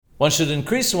One should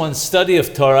increase one's study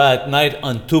of Torah at night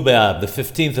on Tu B'Av, the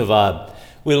 15th of Av.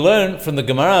 We learn from the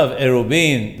Gemara of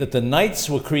Erubin that the nights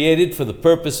were created for the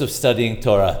purpose of studying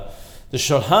Torah. The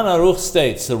Shulchan Aruch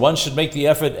states that one should make the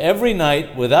effort every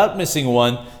night, without missing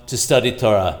one, to study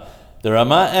Torah. The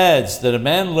Rama adds that a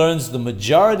man learns the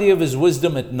majority of his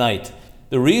wisdom at night.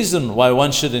 The reason why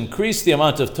one should increase the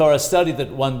amount of Torah study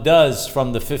that one does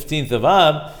from the 15th of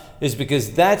Av is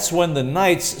because that's when the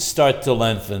nights start to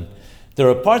lengthen. There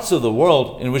are parts of the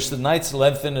world in which the nights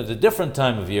lengthen at a different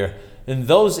time of year. In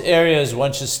those areas,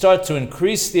 one should start to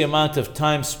increase the amount of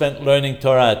time spent learning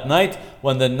Torah at night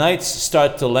when the nights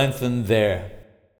start to lengthen there.